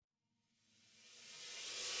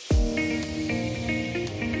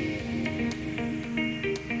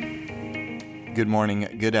Good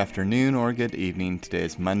morning, good afternoon, or good evening. Today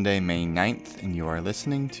is Monday, May 9th, and you are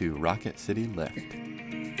listening to Rocket City Lift.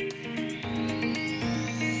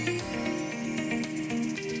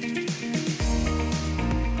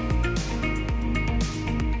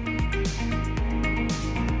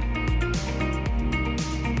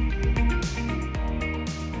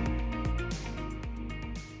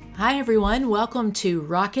 Hi everyone, welcome to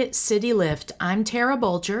Rocket City Lift. I'm Tara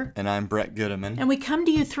Bulger. And I'm Brett Goodeman. And we come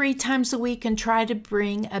to you 3 times a week and try to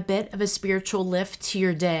bring a bit of a spiritual lift to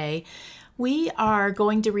your day. We are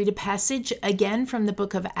going to read a passage again from the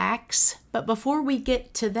book of Acts, but before we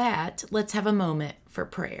get to that, let's have a moment for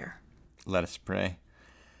prayer. Let us pray.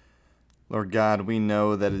 Lord God, we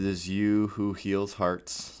know that it is you who heals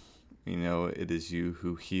hearts. We know it is you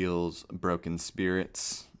who heals broken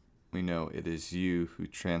spirits. We know it is you who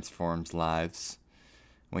transforms lives.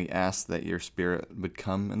 We ask that your Spirit would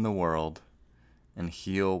come in the world and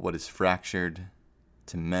heal what is fractured,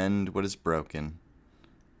 to mend what is broken,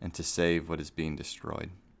 and to save what is being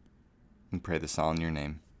destroyed. We pray this all in your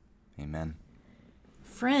name. Amen.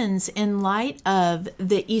 Friends, in light of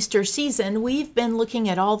the Easter season, we've been looking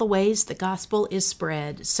at all the ways the gospel is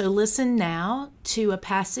spread. So listen now to a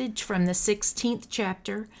passage from the 16th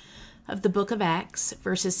chapter of the book of Acts,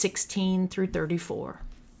 verses 16 through 34.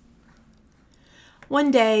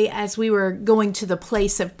 One day, as we were going to the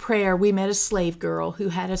place of prayer, we met a slave girl who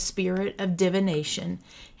had a spirit of divination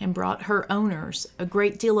and brought her owners a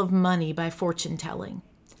great deal of money by fortune-telling.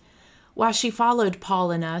 While she followed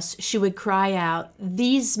Paul and us, she would cry out,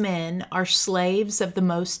 "These men are slaves of the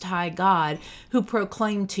Most High God, who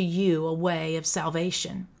proclaim to you a way of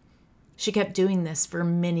salvation." She kept doing this for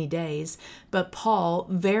many days, but Paul,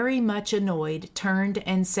 very much annoyed, turned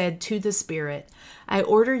and said to the spirit, "I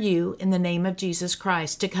order you in the name of Jesus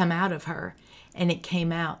Christ to come out of her." And it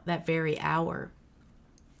came out that very hour.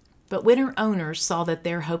 But when her owners saw that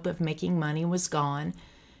their hope of making money was gone,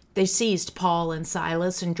 they seized Paul and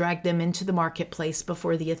Silas and dragged them into the marketplace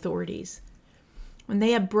before the authorities. When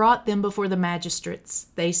they had brought them before the magistrates,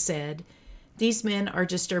 they said, "These men are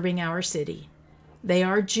disturbing our city. They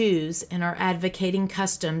are Jews and are advocating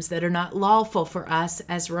customs that are not lawful for us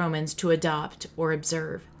as Romans to adopt or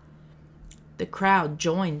observe." The crowd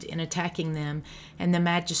joined in attacking them, and the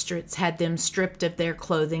magistrates had them stripped of their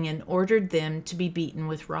clothing and ordered them to be beaten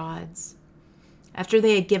with rods. After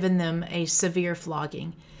they had given them a severe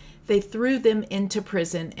flogging, they threw them into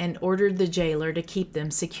prison and ordered the jailer to keep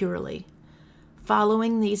them securely.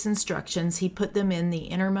 Following these instructions, he put them in the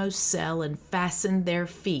innermost cell and fastened their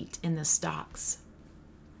feet in the stocks.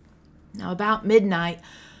 Now about midnight,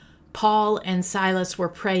 Paul and Silas were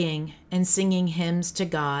praying and singing hymns to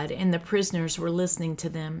God, and the prisoners were listening to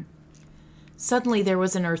them. Suddenly there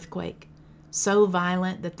was an earthquake, so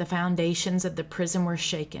violent that the foundations of the prison were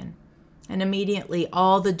shaken, and immediately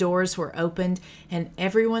all the doors were opened and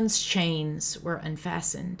everyone's chains were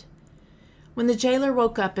unfastened. When the jailer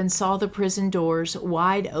woke up and saw the prison doors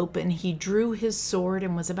wide open, he drew his sword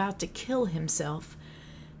and was about to kill himself,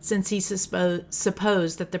 since he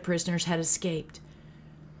supposed that the prisoners had escaped.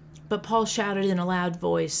 But Paul shouted in a loud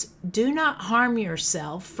voice, "Do not harm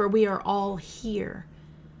yourself, for we are all here."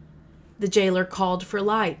 The jailer called for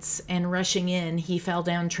lights, and rushing in, he fell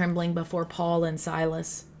down trembling before Paul and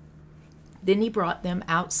Silas. Then he brought them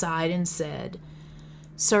outside and said,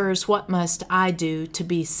 "Sirs, what must I do to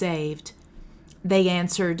be saved?" They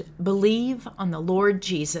answered, "Believe on the Lord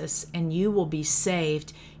Jesus, and you will be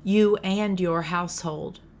saved, you and your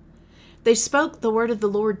household." They spoke the word of the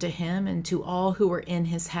Lord to him and to all who were in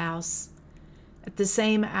his house. At the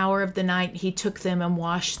same hour of the night he took them and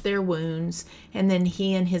washed their wounds, and then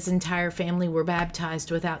he and his entire family were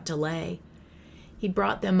baptized without delay. He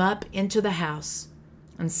brought them up into the house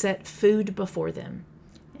and set food before them,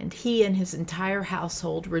 and he and his entire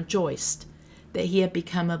household rejoiced that he had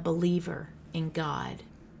become a believer in God.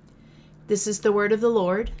 This is the word of the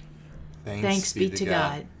Lord. Thanks be to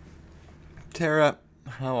God. Tara,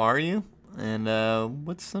 how are you? And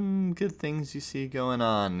what's some good things you see going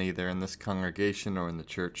on, either in this congregation or in the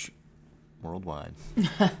church worldwide?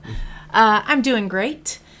 I'm doing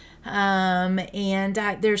great. And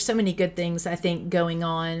there's so many good things, I think, going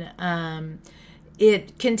on.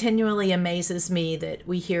 It continually amazes me that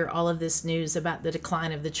we hear all of this news about the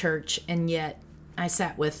decline of the church, and yet I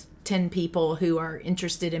sat with 10 people who are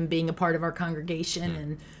interested in being a part of our congregation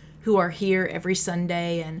and who are here every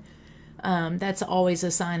Sunday, and that's always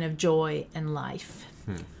a sign of joy and life.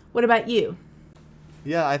 What about you?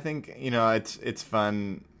 Yeah, I think, it's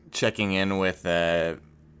fun checking in with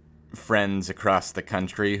friends across the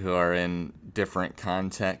country who are in different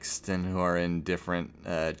contexts and who are in different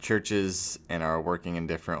churches and are working in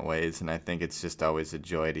different ways. And I think it's just always a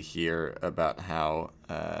joy to hear about how,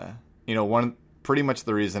 pretty much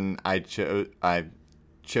the reason I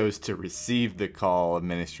chose to receive the call of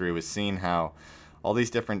ministry was seeing how all these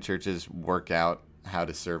different churches work out how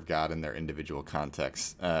to serve God in their individual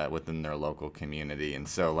contexts within their local community. And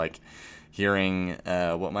so, like, hearing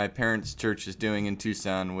what my parents' church is doing in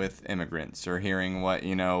Tucson with immigrants, or hearing what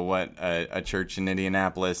a church in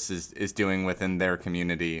Indianapolis is doing within their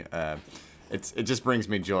community, it just brings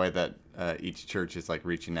me joy that each church is like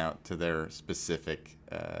reaching out to their specific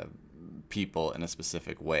people in a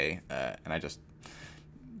specific way, and I just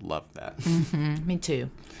love that. Mm-hmm. Me too.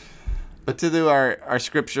 But to our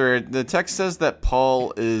scripture, the text says that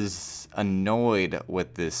Paul is annoyed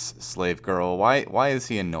with this slave girl. Why is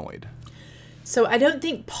he annoyed? So I don't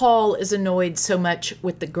think Paul is annoyed so much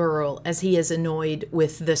with the girl as he is annoyed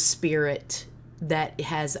with the spirit that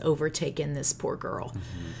has overtaken this poor girl.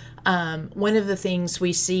 Mm-hmm. One of the things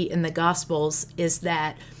we see in the Gospels is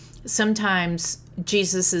that sometimes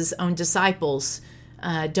Jesus's own disciples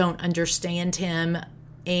don't understand him,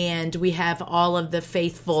 and we have all of the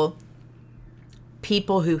faithful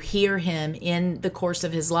people who hear him in the course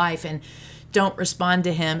of his life and don't respond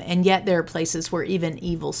to him, and yet there are places where even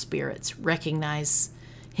evil spirits recognize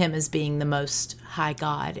him as being the most high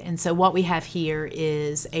God. And so what we have here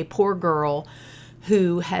is a poor girl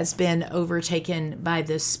who has been overtaken by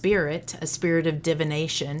this spirit, a spirit of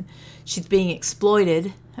divination. She's being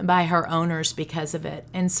exploited by her owners because of it.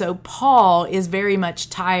 And so Paul is very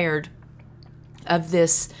much tired of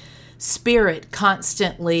this spirit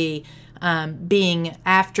constantly being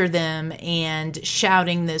after them and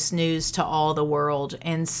shouting this news to all the world.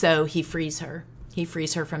 And so he frees her. He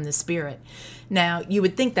frees her from the spirit. Now, you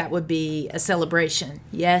would think that would be a celebration.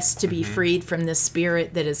 Yes, to be freed from this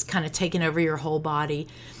spirit that has kind of taken over your whole body.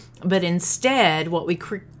 But instead, what we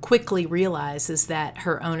quickly realize is that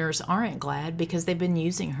her owners aren't glad because they've been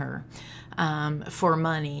using her for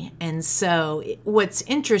money. And so what's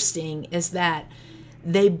interesting is that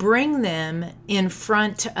they bring them in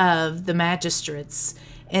front of the magistrates,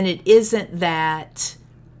 and it isn't that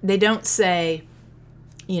they don't say,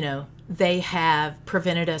 they have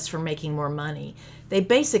prevented us from making more money. They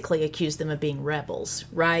basically accuse them of being rebels,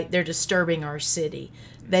 right? They're disturbing our city.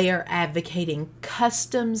 They are advocating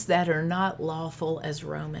customs that are not lawful as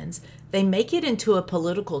Romans. They make it into a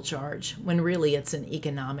political charge when really it's an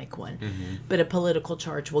economic one. Mm-hmm. But a political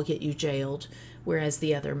charge will get you jailed, whereas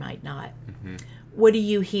the other might not. Mm-hmm. What do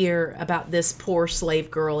you hear about this poor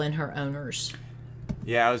slave girl and her owners?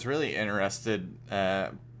 Yeah, I was really interested. I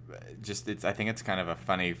think it's kind of a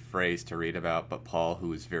funny phrase to read about, but Paul,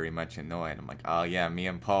 who is very much annoyed. I'm like, oh yeah, me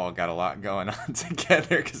and Paul got a lot going on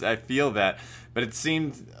together because I feel that. But it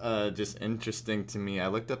seemed just interesting to me. I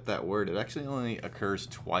looked up that word. It actually only occurs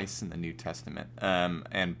twice in the New Testament,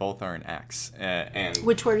 and both are in Acts. And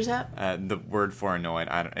which word is that? The word for annoyed.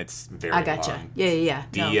 It's very I gotcha. long. Yeah.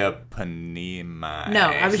 Diaponimai. No,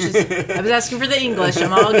 I was asking for the English.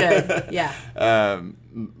 I'm all good. Yeah.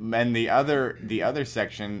 And the other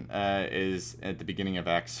section is at the beginning of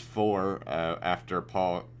Acts 4, after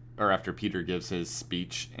Peter gives his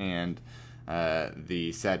speech, and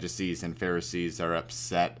the Sadducees and Pharisees are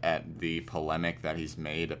upset at the polemic that he's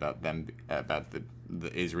made about the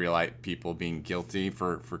Israelite people being guilty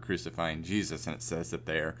for crucifying Jesus, and it says that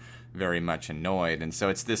they're very much annoyed. And so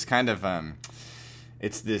it's this kind of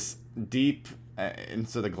it's this deep, and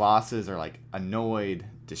so the glosses are like annoyed,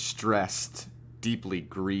 distressed, deeply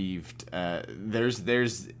grieved.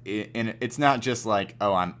 It's not just like,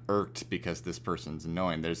 oh, I'm irked because this person's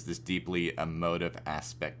annoying. There's this deeply emotive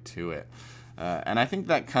aspect to it, and I think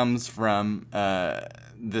that comes from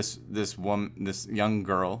this young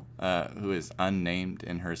girl who is unnamed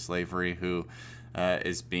in her slavery, who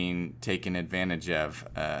is being taken advantage of.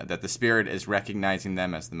 That the Spirit is recognizing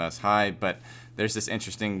them as the Most High, but there's this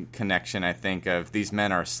interesting connection, I think, of these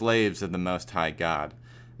men are slaves of the Most High God.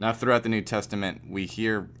 Now, throughout the New Testament, we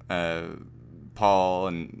hear Paul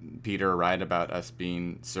and Peter write about us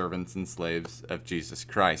being servants and slaves of Jesus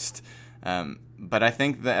Christ. But I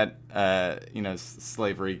think that,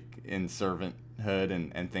 slavery in servanthood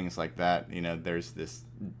and things like that, there's this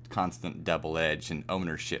constant double edge and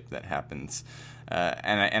ownership that happens.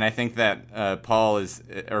 And I think that Paul is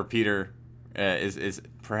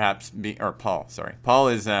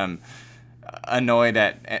annoyed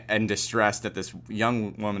at and distressed at this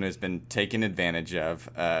young woman who's been taken advantage of,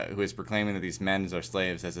 who is proclaiming that these men are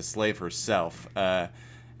slaves as a slave herself. And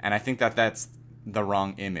I think that that's the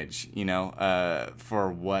wrong image,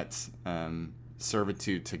 for what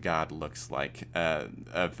servitude to God looks like,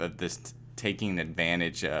 of this taking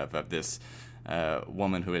advantage of this young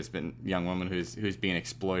woman who's being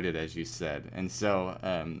exploited, as you said. And so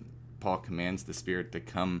Paul commands the Spirit to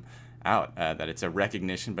come out, that it's a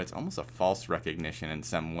recognition, but it's almost a false recognition in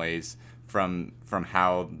some ways from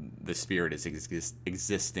how the Spirit is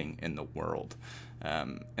existing in the world.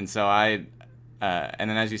 And so and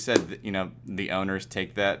then, as you said, the owners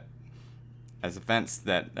take that as offense,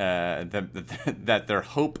 that that their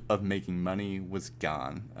hope of making money was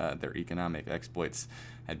gone. Their economic exploits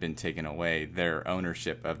had been taken away. Their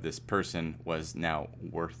ownership of this person was now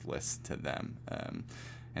worthless to them.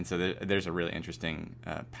 And so there's a really interesting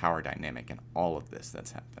power dynamic in all of this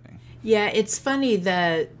that's happening. Yeah, it's funny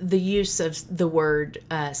the use of the word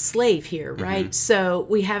slave here, right? Mm-hmm. So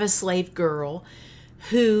we have a slave girl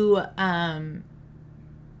who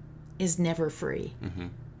is never free. Mm-hmm.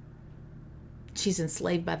 She's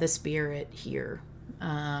enslaved by the Spirit here,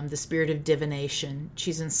 the spirit of divination.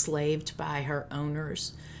 She's enslaved by her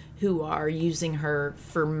owners who are using her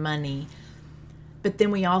for money. But then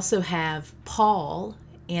we also have Paul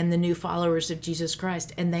and the new followers of Jesus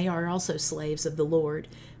Christ, and they are also slaves of the Lord.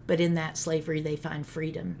 But in that slavery, they find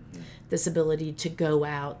freedom, this ability to go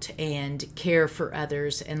out and care for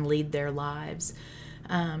others and lead their lives.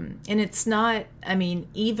 And it's not,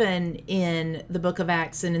 even in the book of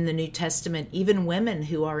Acts and in the New Testament, even women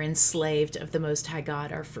who are enslaved of the Most High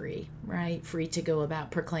God are free, right? Free to go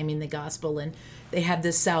about proclaiming the gospel. And they have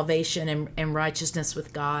this salvation and righteousness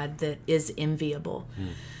with God that is enviable.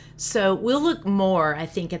 So we'll look more, I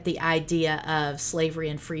think, at the idea of slavery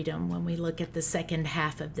and freedom when we look at the second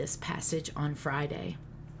half of this passage on Friday.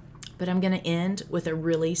 But I'm going to end with a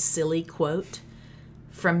really silly quote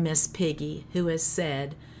from Miss Piggy, who has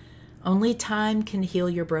said, "Only time can heal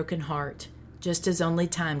your broken heart, just as only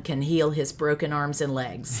time can heal his broken arms and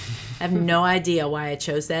legs." I have no idea why I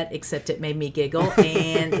chose that, except it made me giggle,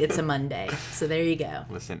 and it's a Monday. So there you go.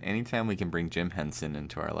 Listen, anytime we can bring Jim Henson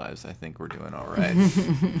into our lives, I think we're doing all right.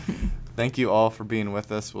 Thank you all for being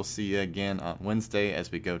with us. We'll see you again on Wednesday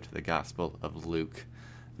as we go to the Gospel of Luke.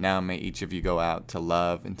 Now may each of you go out to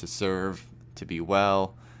love and to serve, to be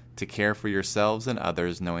well, to care for yourselves and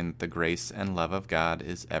others, knowing that the grace and love of God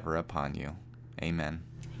is ever upon you. Amen.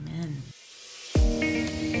 Amen.